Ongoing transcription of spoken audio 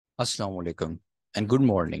अस्सलाम वालेकुम and good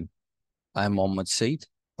morning. I am Mohammad Saeed.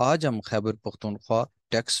 आज हम Khyber Pakhtunkhwa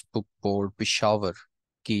text book board Peshawar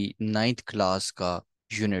की 9th क्लास का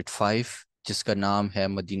यूनिट 5 जिसका नाम है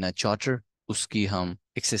मदीना चार्टर, उसकी हम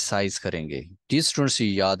एक्सरसाइज करेंगे। जी स्टूडेंट्स, ये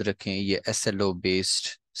याद रखें ये SLO बेस्ड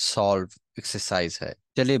सॉल्व एक्सरसाइज है।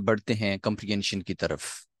 चलिए बढ़ते हैं कम्प्रीहेंशन की तरफ।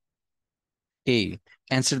 ए,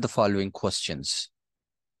 आंसर द फॉलोइंग क्वेश्चंस।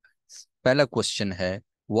 पहला क्वेश्चन है,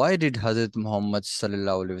 व्हाई डिड हजरत मोहम्मद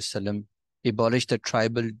सल्लल्लाहु अलैहि वसल्लम abolish the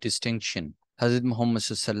tribal distinction? हजरत मोहम्मद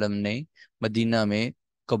सल्लल्लाहु अलैहि वसल्लम ने मदीना में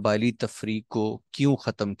कबायली तफरीक को क्यों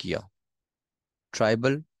ख़त्म किया?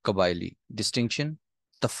 ट्राइबल कबायली, डिस्टिंक्शन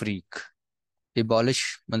तफरीक, abolish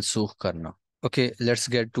मनसूख करना। Okay, let's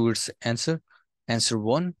get to it's answer. Answer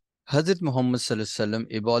one, हजरत मोहम्मद सल्लल्लाहु अलैहि वसल्लम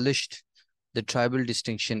abolished the tribal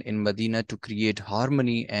distinction in Medina to create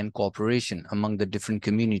harmony and cooperation among the different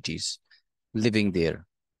communities living there.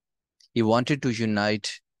 He wanted to unite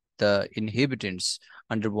the inhabitants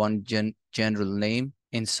under one general name,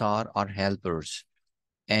 Insar or helpers,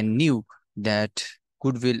 and knew that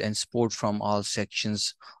goodwill and support from all sections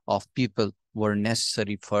of people were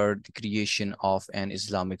necessary for the creation of an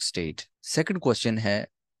Islamic state. Second question है,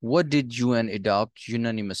 what did UN adopt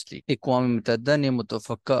unanimously? अक़वाम मुत्तहिदा ने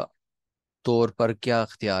मुतफ़क्का तौर पर क्या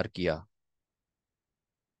अख्तियार किया?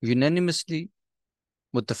 Unanimously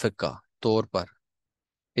मुतफ़क्का तौर पर,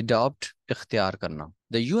 adopt इख्तियार करना।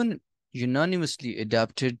 The UN unanimously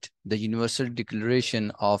adopted the Universal Declaration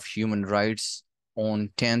of Human Rights on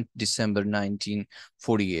 10th December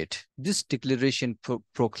 1948. This declaration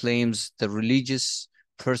proclaims the religious,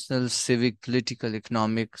 personal, civic, political,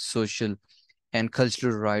 economic, social, and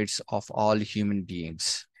cultural rights of all human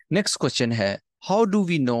beings. Next question है, how do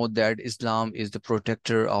we know that Islam is the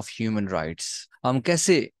protector of human rights? हम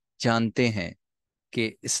कैसे जानते हैं कि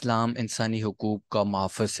इस्लाम इंसानी हुकूक का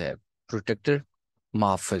मुहाफ़िज़ है? Protector,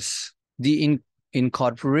 मुहाफ़िज़। The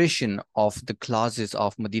incorporation of the clauses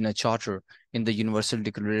of Medina Charter in the Universal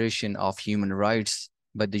Declaration of Human Rights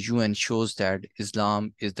by the UN shows that Islam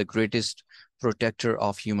is the greatest protector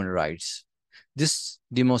of human rights. This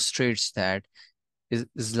demonstrates that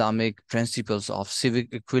Islamic principles of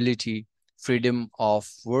civic equality, freedom of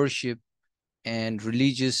worship, and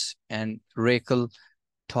religious and racial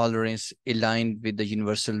tolerance aligned with the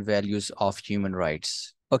universal values of human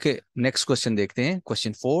rights. Okay, next question देखते हैं।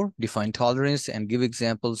 Question 4, define tolerance and give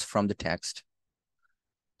examples from the text.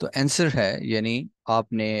 तो answer है, यानी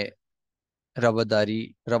आपने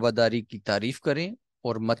रवादारी की तारीफ करें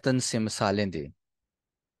और मतन से मिसालें दें,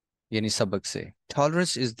 यानी सबक से।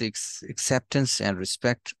 Tolerance is the acceptance and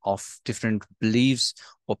respect of different beliefs,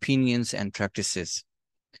 opinions, and practices.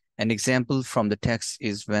 An example from the text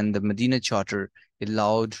is when the Medina Charter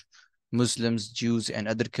allowed Muslims, Jews, and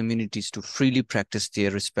other communities to freely practice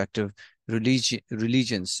their respective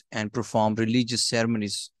religions and perform religious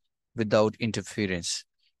ceremonies without interference.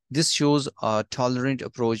 This shows a tolerant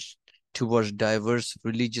approach towards diverse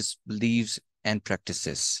religious beliefs and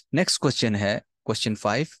practices. Next question है, question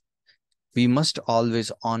 5. We must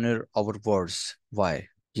always honor our words. Why?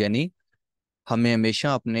 यानी हमें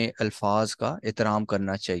हमेशा अपने अल्फाज का एहतराम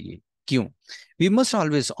करना चाहिए। क्यों? We must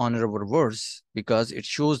always honor our words because it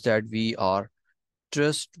shows that we are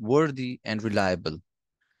trustworthy and reliable.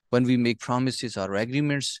 When we make promises or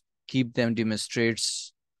agreements, keep them demonstrates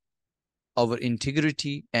our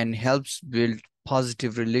integrity and helps build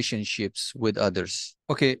positive relationships with others.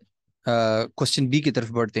 Okay, question B की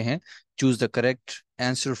तरफ बढ़ते हैं। Choose the correct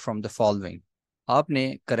answer from the following. आपने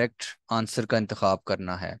correct answer का इंतखाब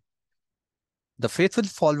करना है। The faithful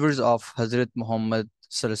followers of Hazrat Muhammad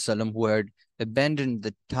Sallallahu who had abandoned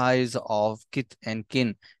the ties of kith and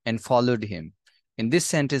kin and followed him. In this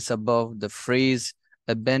sentence above, the phrase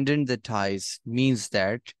abandoned the ties means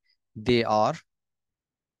that they are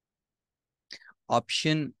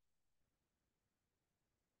option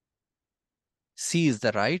C is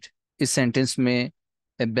the right. इस sentence में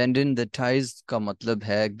abandon the ties का मतलब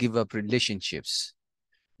है give up relationships,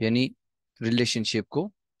 यानी relationship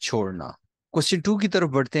को छोड़ना। Question 2 की तरफ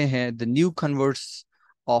बढ़ते हैं। The new converts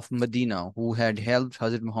of Medina who had helped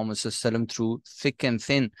Hazrat Muhammad Sallallahu through thick and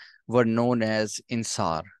thin were known as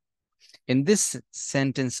Insar. In this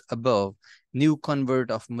sentence above, new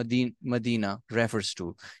convert of Medina refers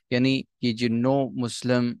to, यानी ये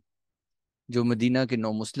जो Medina के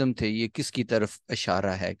नौ मुस्लिम थे, ये किसकी तरफ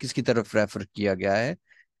इशारा है, किसकी तरफ रेफर किया गया है?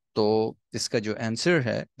 तो इसका जो आंसर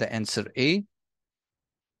है, the answer A,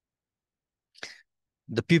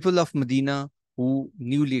 the people of Medina who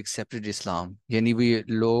newly accepted इस्लाम, यानी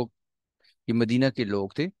ये मदीना के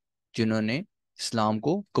लोग थे जिन्होंने इस्लाम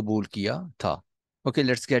को कबूल किया था। Okay,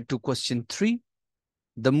 let's get to question 3।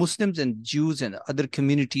 The Muslims and Jews and other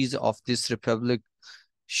communities of this republic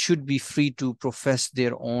should be free to profess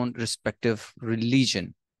their own respective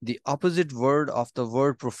religion. The opposite word of the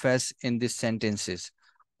word profess in this sentences.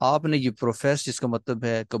 आपने ये profess जिसका मतलब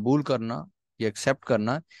है कबूल करना या accept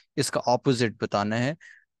करना, इसका opposite बताना है.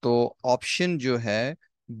 तो option जो है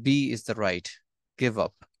B is the right. Give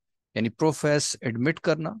up. यानी profess admit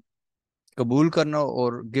करना, कबूल करना,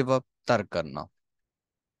 और give up तर्क करना.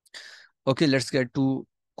 Okay, let's get to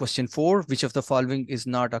question 4. Which of the following is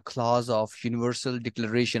not a clause of Universal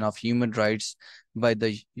Declaration of Human Rights by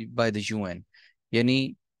the UN?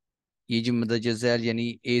 यानी ये जो मदद झैल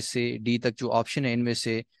यानी ए से डी तक जो ऑप्शन है, इनमें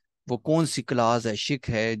से वो कौन सी क्लास है, शिक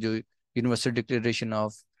है, जो universal declaration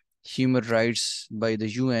of human rights by the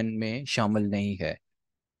UN में शामिल नहीं है?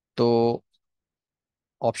 तो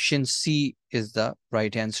option C is the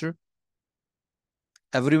right answer.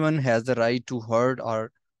 Everyone has the right to hurt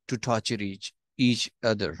और टू टॉर्चर ईच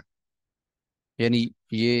अदर. यानी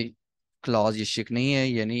ये क्लॉज ये शिक नहीं है,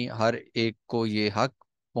 यानी हर एक को ये हक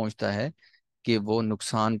पहुंचता है कि वो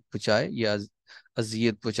नुकसान पहुंचाए या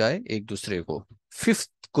अजियत पहुंचाए एक दूसरे को.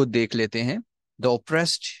 फिफ्थ को देख लेते हैं. The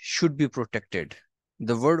oppressed should be protected.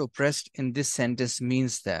 The word oppressed in this sentence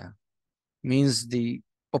means the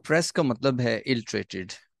oppressed का मतलब है ill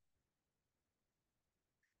treated.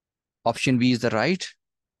 Option B is the right.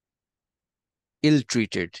 Ill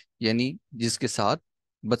treated यानी जिसके साथ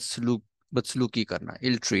बदसलूकी करना,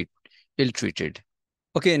 ill treated.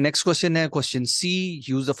 Okay, next question है question C.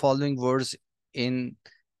 Use the following words in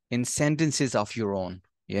sentences of your own.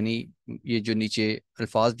 यानी ये जो नीचे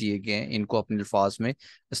अल्फाज दिए गए हैं इनको अपने अल्फाज में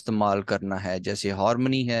इस्तेमाल करना है. जैसे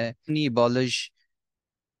हार्मनी है, abolish,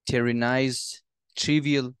 tyrannize,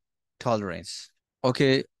 trivial, tolerance.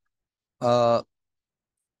 Okay,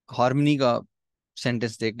 harmony का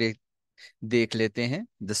सेंटेंस देख लेते हैं.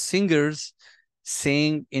 The singers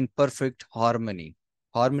sang in perfect harmony.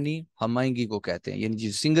 Harmony हमायंगी को कहते हैं, यानी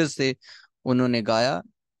जो सिंगर्स थे उन्होंने गाया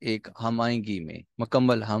एक हमायंगी में,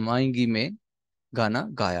 मुकम्मल हमायंगी में गाना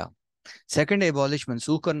गाया. सेकंड, एबॉलिश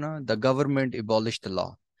मनसूख करना. The government abolish the law.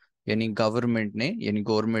 यानी गवर्नमेंट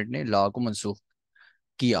ने लॉ को मनसूख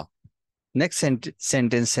किया. नेक्स्ट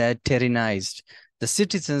सेंटेंस है टेरिनाइज्ड. The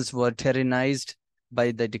citizens were टेरिनाइज्ड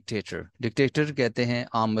by the dictator. Dictator कहते हैं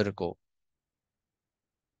आमिर को.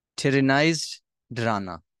 टेरिनाइज्ड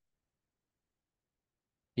डराना,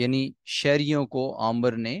 यानी शहरियों को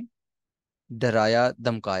आमिर ने डराया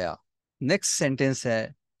धमकाया. नेक्स्ट सेंटेंस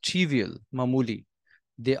है ट्रिवियल, मामूली.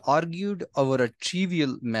 दे argued over a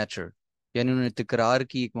trivial matter. यानी उन्होंने तकरार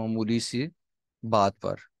की एक मामूली सी बात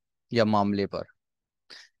पर या मामले पर.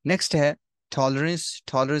 नेक्स्ट है tolerance.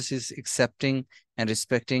 Tolerance is accepting and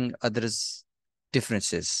respecting others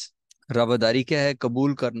differences. रवादारी क्या है?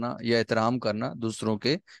 कबूल करना या एहतराम करना दूसरों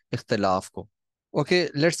के इख्तलाफ को. Okay,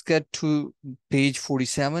 let's get to page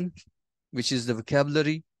 47, which is the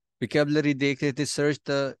vocabulary. Vocabulary देख लेते.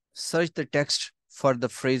 Search the text for the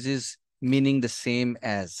phrases meaning the same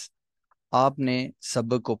as. आपने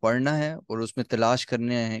सबक को पढ़ना है और उसमें तलाश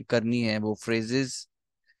करनी है वो phrases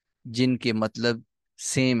जिनके मतलब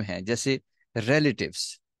सेम है. जैसे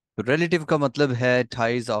relatives. Relative का मतलब है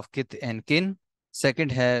ties of kith and kin.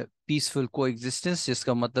 Second है peaceful coexistence,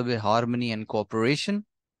 जिसका मतलब है harmony and cooperation.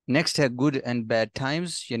 नेक्स्ट है गुड एंड बैड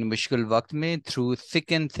टाइम्स, यानी मुश्किल वक्त में, थ्रू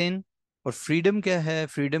थिक एंड थिन. और फ्रीडम क्या है?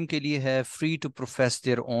 फ्रीडम के लिए है free to profess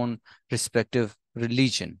their own respective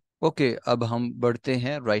religion. Okay, अब हम बढ़ते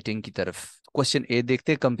हैं राइटिंग की तरफ. क्वेश्चन ए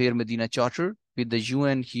देखते हैं. Compare Medina charter with the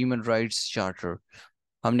UN human rights charter.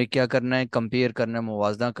 हमने क्या करना है? कंपेयर करना है,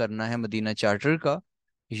 मुवाजना करना है मदीना चार्टर का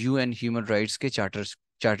यूएन ह्यूमन राइट्स के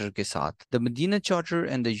चार्टर के साथ. The Medina Charter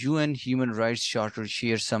and the UN Human Rights Charter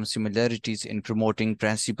share some similarities in promoting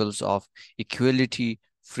principles of equality,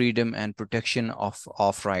 freedom, and protection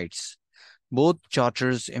of rights. Both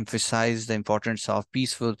charters emphasize the importance of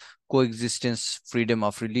peaceful coexistence, freedom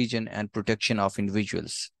of religion, and protection of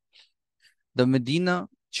individuals. The Medina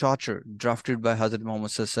Charter, drafted by Hazrat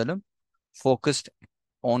Muhammad Sallallahu Alaihi Wasallam, focused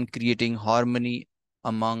on creating harmony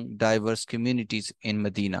among diverse communities in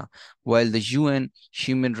Medina, while the UN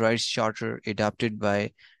Human Rights Charter, adopted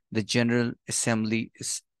by the General Assembly,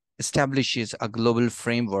 establishes a global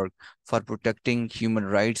framework for protecting human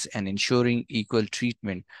rights and ensuring equal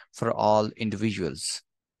treatment for all individuals.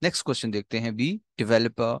 Next question देखते हैं. B.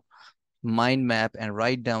 Develop a mind map and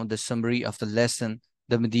write down the summary of the lesson,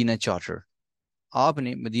 the Medina Charter.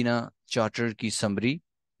 आपने Medina charter की summary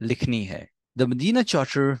लिखनी है. The Medina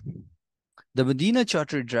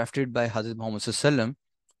Charter, drafted by Hazrat Muhammad Sallallahu Alaihi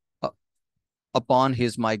Wasallam upon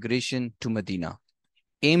his migration to Medina,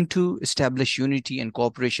 aimed to establish unity and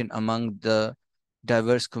cooperation among the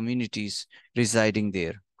diverse communities residing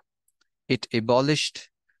there. It abolished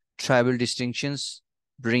tribal distinctions,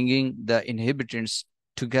 bringing the inhabitants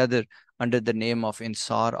together under the name of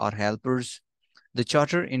Insar or helpers. The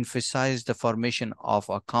charter emphasized the formation of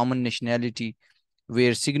a common nationality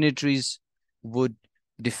where signatories would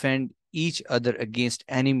defend each other against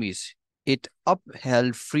enemies. It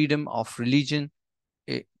upheld freedom of religion,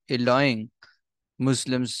 allowing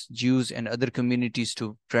Muslims, Jews, and other communities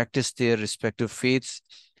to practice their respective faiths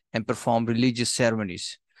and perform religious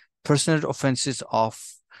ceremonies. Personal offenses of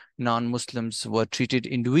non Muslims were treated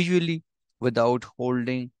individually without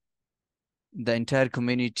holding the entire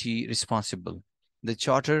community responsible. The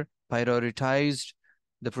Charter prioritized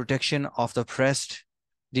the protection of the oppressed,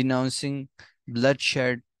 denouncing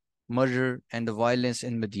bloodshed, murder, and the violence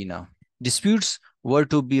in Medina. Disputes were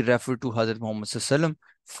to be referred to Hazrat Muhammad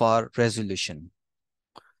for resolution.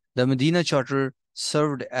 The Medina Charter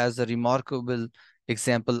served as a remarkable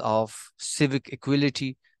example of civic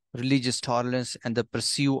equality, religious tolerance, and the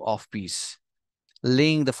pursuit of peace,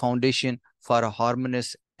 laying the foundation for a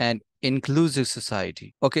harmonious and inclusive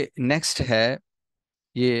society. Okay, next है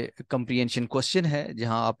ये comprehension question है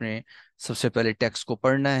जहां आपने सबसे पहले text को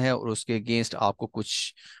पढ़ना है और उसके अगेंस्ट आपको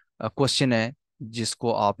कुछ क्वेश्चन है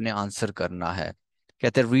जिसको आपने आंसर करना है.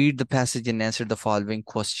 कहते हैं read the passage and answer the following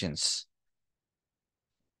questions.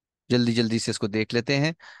 जल्दी जल्दी से इसको देख लेते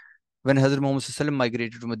हैं. When Hazrat Muhammad Sallam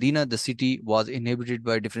migrated to Medina, the city was inhabited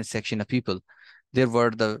by a different section of people. There were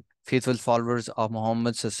the faithful followers of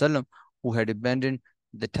Muhammad Sallam who had abandoned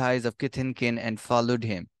the ties of kith and kin and followed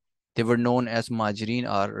him. They were known as Muhajirin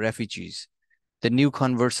or refugees. The new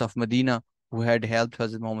converts of Medina who had helped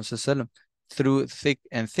Hazrat Muhammad Sallam through thick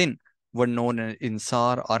and thin were known as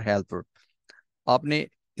Insar or helper. आपने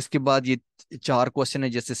इसके बाद ये चार question है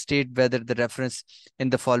जैसे state whether the reference in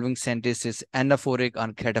the following sentences anaphoric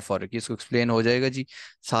और cataphoric, इसको explain हो जाएगा जी.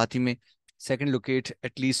 साथ ही में second, locate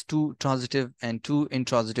at least to transitive and to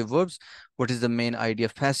intransitive verbs. What is the main idea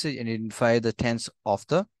of passage and identify the tense of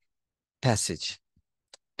the passage.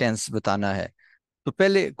 Tense बताना है. तो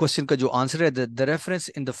पहले क्वेश्चन का जो आंसर है the reference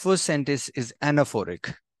in the first sentence is anaphoric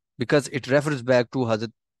because it refers back to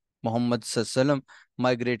हजरत मोहम्मद सल्लल्लाहु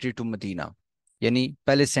migrated to Medina. यानी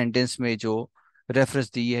पहले सेंटेंस में जो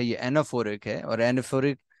रेफरेंस दी है ये एनाफोरिक है और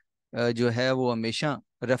एनाफोरिक जो है वो हमेशा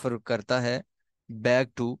रेफर करता है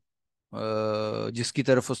बैक टू जिसकी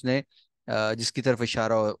तरफ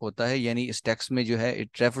इशारा होता है. यानी इस टेक्स्ट में जो है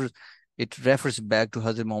इट रेफर्स बैक टू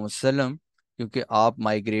हजरत मोहम्मद सल्लम क्योंकि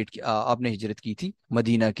आपने हिजरत की थी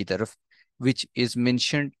मदीना की तरफ, which is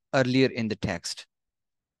mentioned earlier in the text.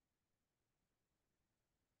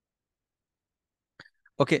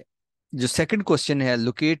 Okay, जो सेकंड क्वेश्चन है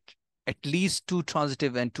locate at least to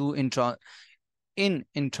transitive and to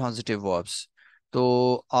intransitive verbs.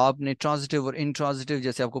 तो आपने ट्रांजिटिव और इंट्रांजिटिव,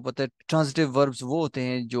 जैसे आपको पता है ट्रांजिटिव वर्ब्स वो होते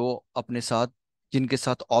हैं जो अपने साथ जिनके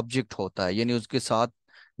साथ ऑब्जेक्ट होता है, यानी उसके साथ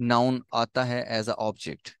नाउन आता है एज अ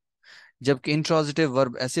ऑब्जेक्ट. जबकि इंट्रांजिटिव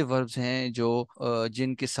वर्ब ऐसे वर्ब्स हैं जो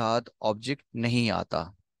जिनके साथ ऑब्जेक्ट नहीं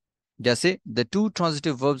आता. जैसे the two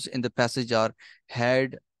transitive verbs in the passage are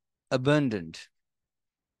had abandoned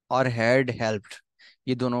और हैड हेल्प्ड.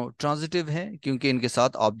 ये दोनों ट्रांजिटिव हैं क्योंकि इनके साथ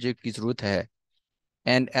ऑब्जेक्ट की जरूरत है.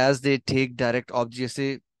 And as they take direct object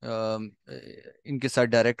से इनके साथ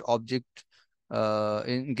डायरेक्ट ऑब्जेक्ट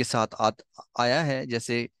इनके साथ आया है,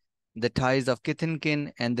 जैसे द टाइज ऑफ किथिन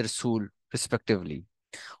किन एंड द रसूल रिस्पेक्टिवली.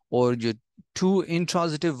 और जो to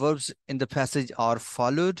intransitive verbs in the passage are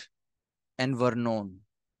followed and were known.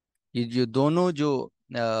 ये जो दोनों जो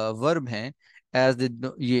वर्ब हैं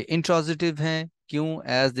ये इंट्रांजिटिव हैं. क्यों?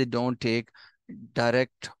 As they don't take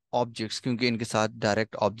direct objects, क्योंकि इनके साथ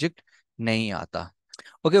डायरेक्ट ऑब्जेक्ट नहीं आता.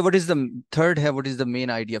 Okay, what is the third है? What is the main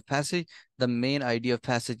idea of passage? The main idea of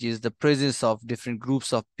passage is the presence of different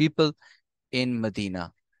groups of people in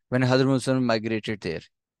Medina when Hazrat Muhammad migrated there.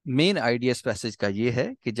 Main idea इस passage का ये है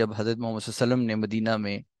कि जब हजरत मोहम्मद सल्लम ने Medina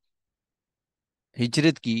में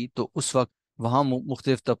हिजरत की तो उस वक्त वहाँ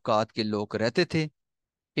मुख्तलिफ तबकात के लोग रहते थे.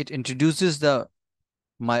 It introduces the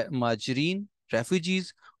Muhajirin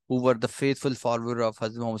refugees who were the faithful follower of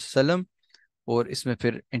Hazrat Muhammad सल्लम. और इसमें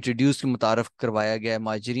फिर इंट्रोड्यूस की मुतारफ करवाया गया है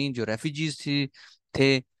माजरीन जो रेफ्यूजीज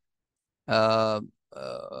थे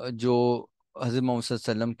जो हज़रत मोहम्मद सल्लल्लाहु अलैहि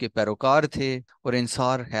वसल्लम के पैरोकार थे. और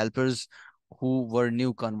इंसार helpers who were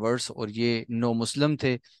new converts, और ये नो मुस्लिम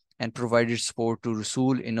थे. एंड प्रोवाइडेड सपोर्ट टू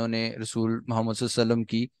रसूल, इन्होंने रसूल मोहम्मद सल्लल्लाहु अलैहि वसल्लम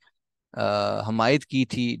की हमायत की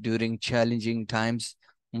थी ड्यूरिंग चैलेंजिंग टाइम्स,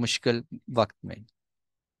 मुश्किल वक्त में.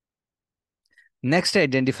 Next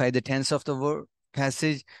identify the tense of the word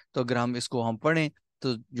passage. तो अगर हम इसको हम पढ़ें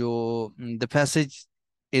तो जो the passage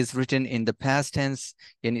is written in the past tense,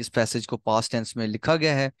 यानी इस पैसेज को past tense में लिखा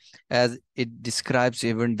गया है, as it describes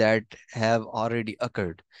event that have already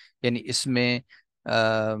occurred, यानी इसमें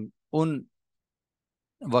उन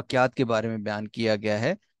वाक़यात के बारे में बयान किया गया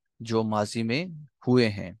है जो माजी में हुए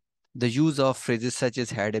हैं. The use of phrases such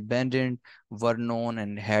as had abandoned, were known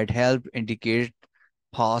and had helped indicate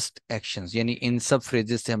past actions, यानी इन सब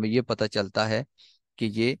phrases से हमें ये पता चलता है कि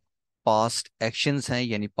ये past actions हैं,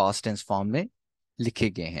 यानी past tense form में लिखे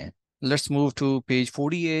गए हैं. Let's move to page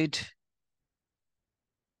 48.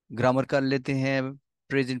 Grammar कर लेते हैं.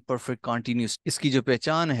 प्रेजेंट परफेक्ट कंटिन्यूस, इसकी जो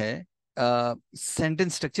पहचान है,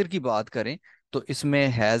 सेंटेंस स्ट्रक्चर की बात करें तो इसमें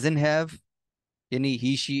हैज एंड हैव, यानी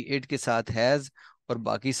ही शी इट के साथ हैज और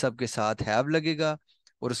बाकी सब के साथ हैव लगेगा.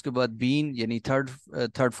 और उसके बाद बीन, यानी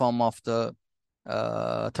third form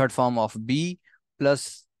of B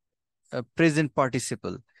plus present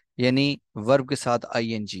participle, यानी वर्ब के साथ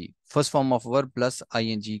ING, first form of verb plus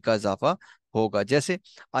ING का इजाफा होगा. जैसे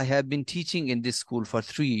I have been teaching in this school for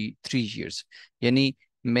three years, यानी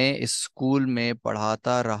मैं इस स्कूल में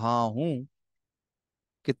पढ़ाता रहा हूँ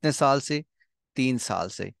कितने साल से, 3 साल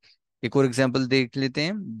से. एक और एग्जांपल देख लेते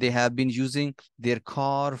हैं. They have been using their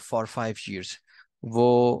car for 5 years,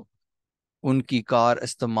 वो उनकी कार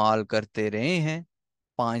इस्तेमाल करते रहे हैं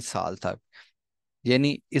 5 साल तक.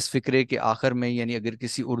 यानी इस फिक्रे के आखिर में, यानी अगर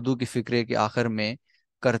किसी उर्दू के फिक्रे के आखिर में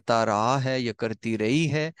करता रहा है या करती रही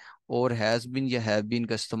है और हैज़ बीन या हैव बीन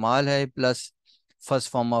का इस्तेमाल है plus first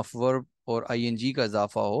form of verb और आईएनजी का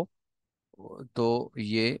इजाफा हो, तो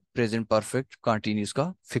ये प्रेजेंट परफेक्ट कंटिन्यूस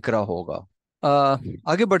का फिक्रा होगा.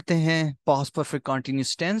 आगे बढ़ते हैं. पास्ट परफेक्ट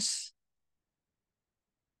कंटिन्यूस टेंस,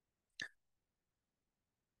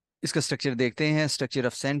 इसका स्ट्रक्चर देखते हैं. Structure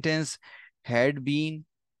of sentence, had been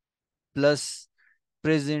plus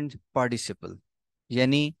present participle,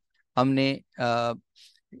 यानी हमने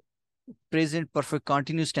प्रेजेंट परफेक्ट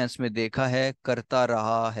कंटिन्यूस टेंस में देखा है करता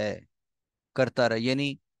रहा है, करता रहा,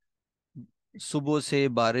 यानी सुबह से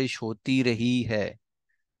बारिश होती रही है.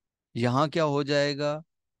 यहाँ क्या हो जाएगा,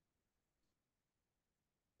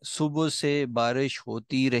 सुबह से बारिश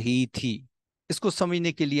होती रही थी. इसको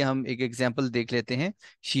समझने के लिए हम एक एग्जांपल देख लेते हैं.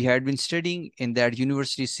 She had been studying in that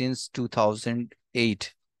university since 2008,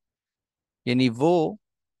 यानी वो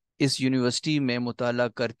इस यूनिवर्सिटी में मुताला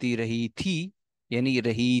करती रही थी, यानी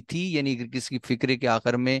रही थी, यानी किसी फिक्रे के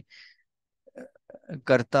आखिर में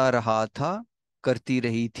करता रहा था, करती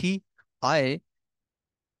रही थी आए,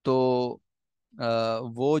 तो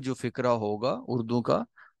वो जो फिक्रा होगा उर्दू का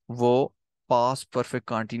वो पास्ट परफेक्ट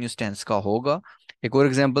कंटिन्यूस टेंस का होगा. एक और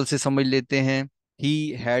एग्जांपल से समझ लेते हैं.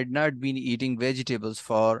 He had not been eating vegetables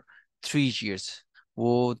for 3 years,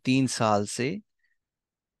 वो 3 साल से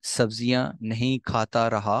सब्जियां नहीं खाता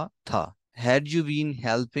रहा था. Had you been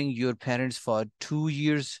helping your parents for 2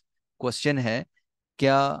 years, question है,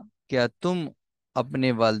 क्या क्या तुम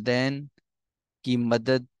अपने वालिदैन की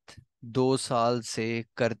मदद 2 साल से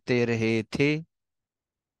करते रहे थे.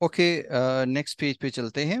 ओके, नेक्स्ट पेज पे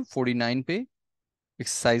चलते हैं. 49 पे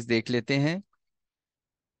एक्सरसाइज देख लेते हैं.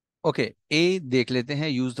 ओके, ए देख लेते हैं.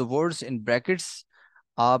 Use the words in brackets,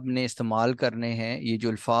 आपने इस्तेमाल करने हैं ये जो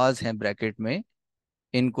अल्फाज हैं ब्रैकेट में,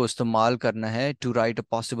 इनको इस्तेमाल करना है to right a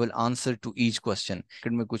possible answer to each question.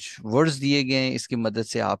 Bracket में कुछ वर्ड्स दिए गए हैं, इसकी मदद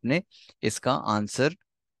से आपने इसका आंसर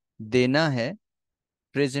देना है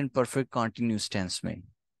प्रेजेंट परफेक्ट कंटिन्यूस टेंस में.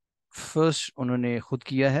 फर्स्ट उन्होंने खुद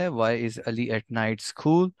किया है, Y is Ali at night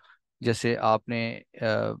school, जैसे आपने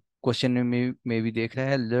क्वेश्चन में भी देख रहा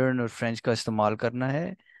है, लर्न और फ्रेंच का इस्तेमाल करना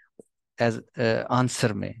है एज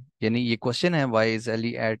आंसर में, यानी ये क्वेश्चन है Y is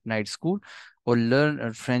Ali at night school, और लर्न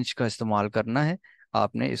और फ्रेंच का इस्तेमाल करना है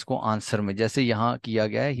आपने इसको आंसर में, जैसे यहाँ किया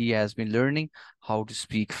गया है, he has been learning how to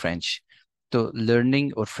speak French, तो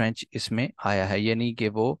लर्निंग और फ्रेंच इसमें आया है, यानी कि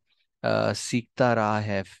वो सीखता रहा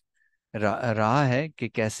है, रहा है कि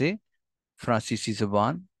कैसे फ्रांसीसी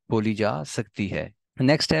जुबान बोली जा सकती है.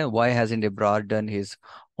 नेक्स्ट है, Y hasn't Ibrar done his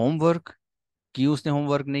homework, क्यों उसने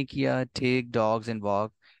होमवर्क नहीं किया. टेक डॉग्स एंड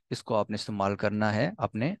वॉक, इसको आपने इस्तेमाल करना है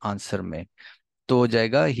अपने आंसर में, तो हो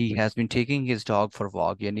जाएगा he has been taking his dog for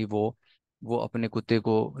walk, यानी वो अपने कुत्ते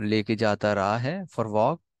को लेके जाता रहा है फॉर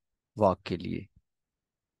वॉक, वॉक के लिए.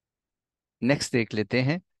 नेक्स्ट देख लेते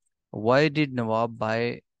हैं. Why did Nawab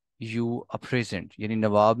bye you a present, यानी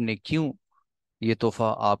नवाब ने क्यों ये तोहफा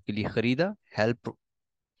आपके लिए खरीदा. हेल्प,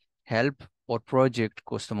 हेल्प और प्रोजेक्ट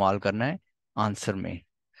को इस्तेमाल करना है आंसर में,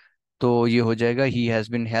 तो ये हो जाएगा he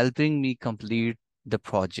has been helping me complete the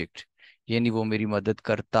project, यानी वो मेरी मदद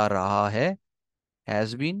करता रहा है,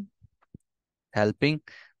 हैज़ बीन हेल्पिंग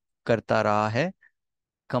करता रहा है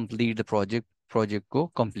कंप्लीट द प्रोजेक्ट, प्रोजेक्ट को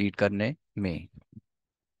कंप्लीट करने में.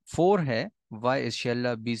 4 है, Y is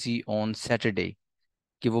Shelah busy on Saturday,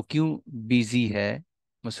 कि वो क्यों बिजी है,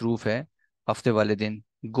 मसरूफ है हफ्ते वाले दिन।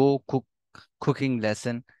 गो कुकिंग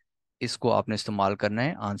लेसन, इसको आपने इस्तेमाल करना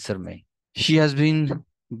है आंसर में। She has been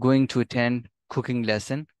going to attend cooking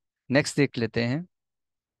lesson. Next देख लेते हैं।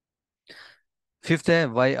 फिफ्थ है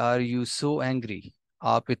Y are you so angry,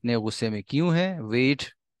 आप इतने गुस्से में क्यों हैं। वेट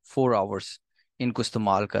 4 hours, इनको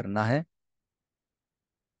इस्तेमाल करना है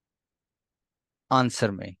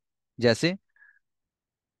आंसर में। जैसे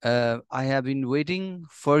I have been waiting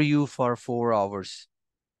for you for 4 hours,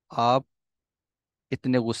 आप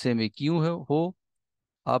इतने गुस्से में क्यों हो,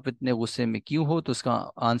 आप इतने गुस्से में क्यों हो, तो उसका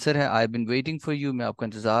आंसर है आई बिन वेटिंग फॉर यू, मैं आपका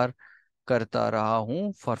इंतजार करता रहा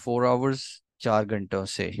हूँ फॉर 4 hours, 4 घंटों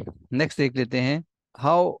से। नेक्स्ट देख लेते हैं।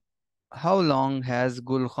 हाउ हाउ लॉन्ग हैज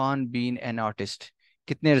गुल खान बीन एन आर्टिस्ट,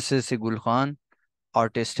 कितने अरसे से गुल खान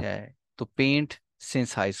आर्टिस्ट है। तो पेंट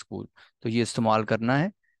सिंस हाई स्कूल, तो ये इस्तेमाल करना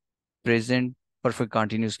है प्रेजेंट परफेक्ट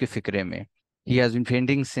कंटिन्यूस के फिक्रे में। He has been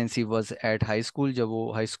painting since he was at high school, जब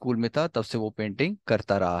वो हाई स्कूल में था तब से वो पेंटिंग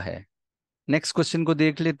करता रहा है। नेक्स्ट क्वेश्चन को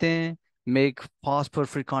देख लेते हैं। Make past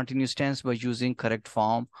perfect continuous tense by using correct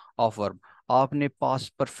form of verb, आपने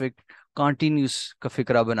पास्ट परफेक्ट कंटिन्यूस का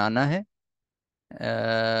फिक्रा बनाना है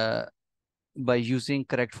by using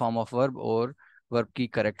correct form of verb, और वर्ब की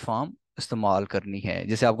करेक्ट फॉर्म इस्तेमाल करनी है।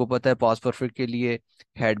 जैसे आपको पता है पास्ट परफेक्ट के लिए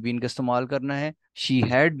हैड बीन का इस्तेमाल करना है। She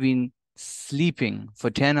had been sleeping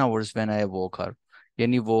for 10 hours when I वोक हर,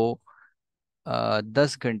 यानी वो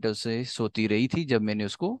 10 घंटों से सोती रही थी जब मैंने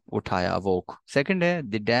उसको उठाया, वोक। सेकंड है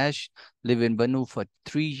द डैश लिव इन बनू for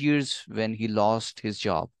 3 years when he lost his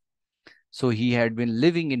job, so he had been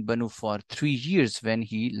living in बनू for 3 years when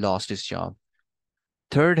he lost his job.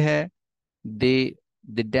 Third है they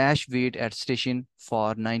the dash wait at station for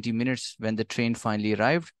 90 minutes when the train finally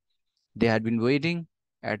arrived, they had been waiting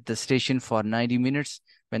at the station for 90 minutes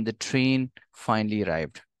when the train finally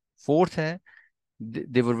arrived. Fourth है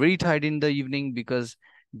they were very tired in the evening because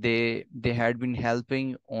they had been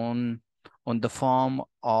helping on the farm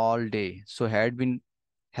all day, so had been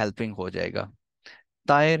helping हो जाएगा।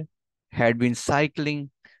 Tyre had been cycling,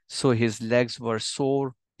 so his legs were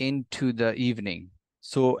sore into the evening,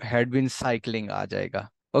 so had been cycling आ जाएगा।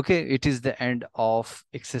 Okay, it is the end of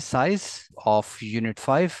exercise of unit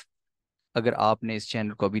 5। अगर आपने इस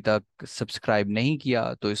channel को अभी तक subscribe नहीं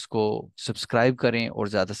किया तो इसको सब्सक्राइब करें और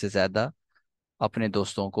ज़्यादा से ज़्यादा अपने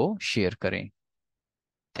दोस्तों को शेयर करें।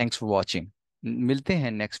 Thanks for watching. मिलते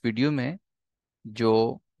हैं नेक्स्ट वीडियो में,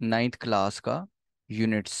 जो 9th क्लास का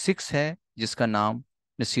यूनिट 6 है, जिसका नाम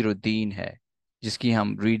नसीरुद्दीन है, जिसकी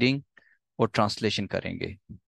हम रीडिंग और ट्रांसलेशन करेंगे।